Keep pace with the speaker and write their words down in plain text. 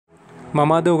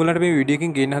මම අද ඔයගලන්ට මේ වීඩියෝ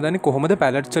එකකින් ගෙන්න හදන්නේ කොහොමද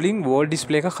පැලට්ස් වලින් වෝල්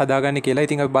ඩිස්ප්ලේ එකක් හදාගන්නේ කියලා.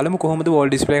 ඉතින් අපි බලමු කොහොමද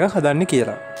වෝල් ඩිස්ප්ලේ එකක් හදන්නේ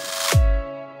කියලා.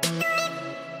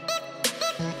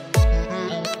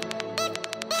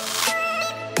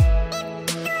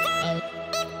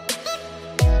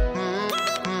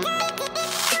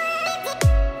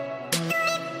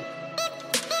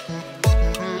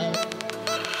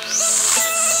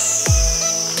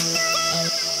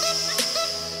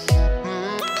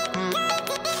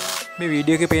 මේ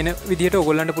වීඩියෝ එකේ පේන විදිහට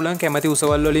ඔයගොල්ලන්ට පුළුවන් කැමති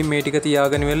උසවල් වලින් මේ ටික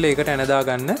තියාගෙන ඉවරලා ඒකට ඇනදා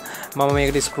ගන්න. මම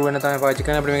මේකට ස්ක්‍රූ වෙන තමයි පාවිච්චි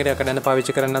කරන්නේ. අපිට මේකට යකඩ ඇන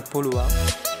පාවිච්චි කරන්නත් පුළුවන්.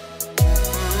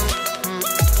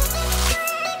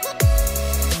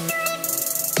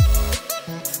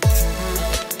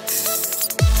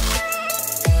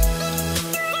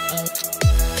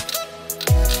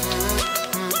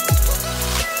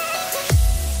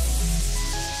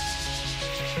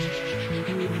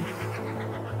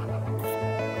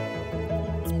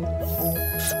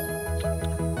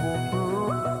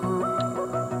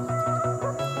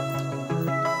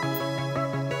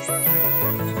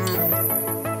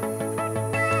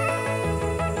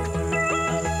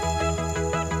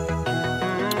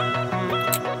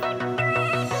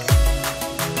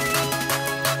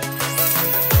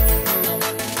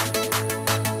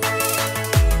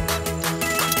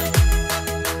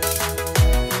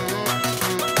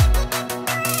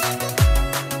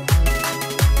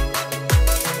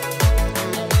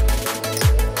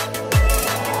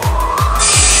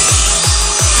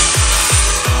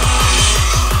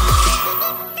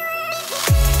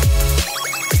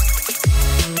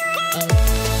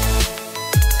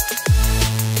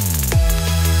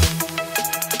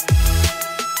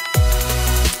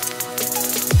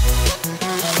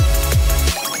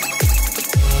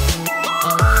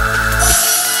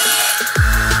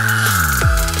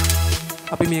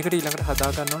 අපි මේකට ඊළඟට හදා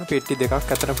ගන්න ඕන පෙට්ටි දෙකක්.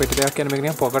 අතන පෙට්ටි දෙකක් කියන්නේ මේක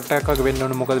නිකන් පොකට් එකක් වගේ වෙන්න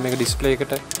ඕන. මොකද මේක ඩිස්ප්ලේ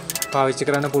එකට පාවිච්චි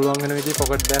කරන්න පුළුවන් වෙන විදිහේ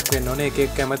පොකට් දෙකක් වෙන්න ඕනේ. එක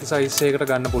එක කැමති සයිස් එකකට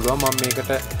ගන්න පුළුවන්. මම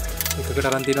මේකට එකකට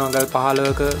අරන් තිනවා අඟල්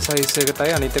 15ක සයිස්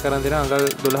එකටයි, අනිත් එක අරන් තිනවා අඟල්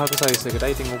 12ක සයිස්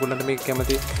එකටයි. ඉතින් ඔයගොල්ලන්ට මේක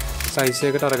කැමති සයිස්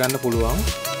එකකට අරගන්න පුළුවන්.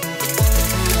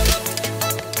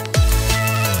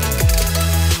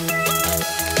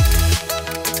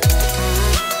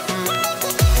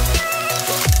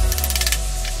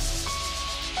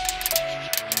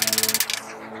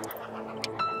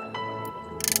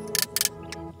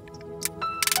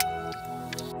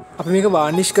 අපි මේක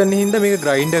varnish කරන්න හින්දා මේක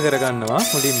grinder කරගන්නවා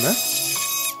මුලින්ම.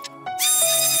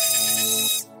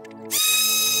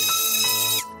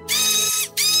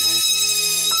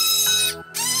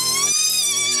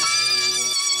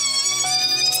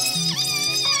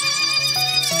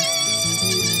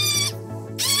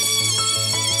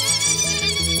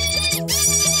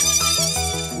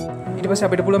 ඊට පස්සේ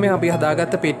අපිට පුළුවන් මේ අපි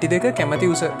හදාගත්ත පෙට්ටි දෙක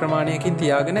කැමති උස ප්‍රමාණයකින්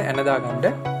තියාගෙන ඇනදා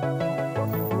ගන්න.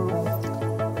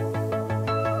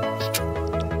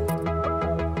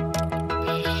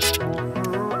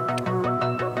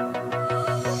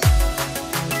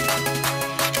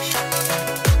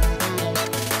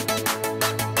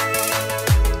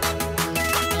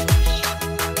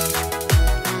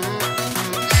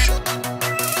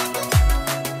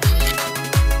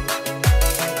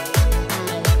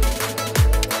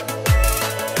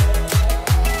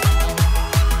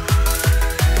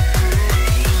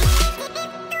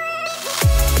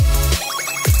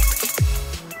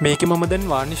 මේක මම දැන්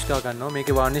varnish ගා ගන්නවා.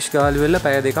 මේකේ varnish ගාලු වෙලා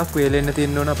පැය දෙකක් වේලෙන්න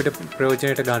තියෙන්න ඕන අපිට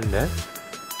ප්‍රයෝජනෙට ගන්න.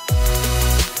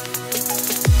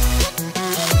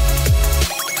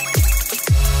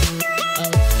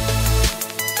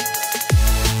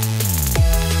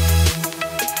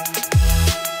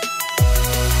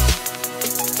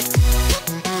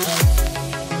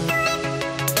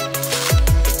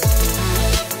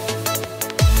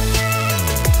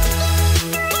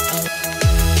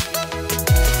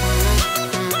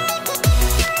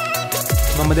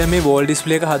 මම දැන් මේ වෝල්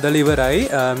ඩිස්ප්ලේ එක හදලා ඉවරයි.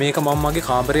 මේක මම මගේ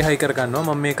කාමරේ හයි කර ගන්නවා.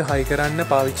 මම මේක හයි කරන්න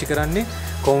පාවිච්චි කරන්නේ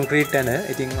කොන්ක්‍රීට් ඇන.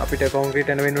 ඉතින් අපිට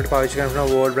කොන්ක්‍රීට් ඇන වෙනුවට පාවිච්චි කරන්න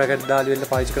පුළුවන් වෝල් බ්‍රැකට් දාලා වෙන්න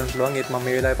පාවිච්චි කරන්න පුළුවන්. ඒත් මම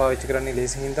මේ වෙලාවේ පාවිච්චි කරන්නේ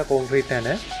ලේසියෙන් හින්දා කොන්ක්‍රීට් ඇන.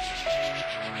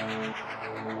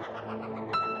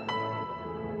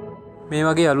 මේ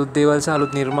වගේ අලුත් දේවල් සහ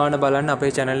අලුත් නිර්මාණ බලන්න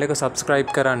අපේ channel එක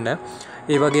subscribe කරන්න.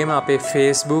 ඒ වගේම අපේ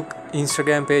Facebook,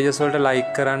 Instagram pages වලට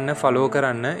like කරන්න, follow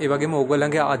කරන්න. ඒ වගේම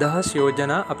ඕගොල්ලන්ගේ අදහස්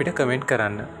යෝජනා අපිට comment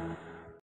කරන්න.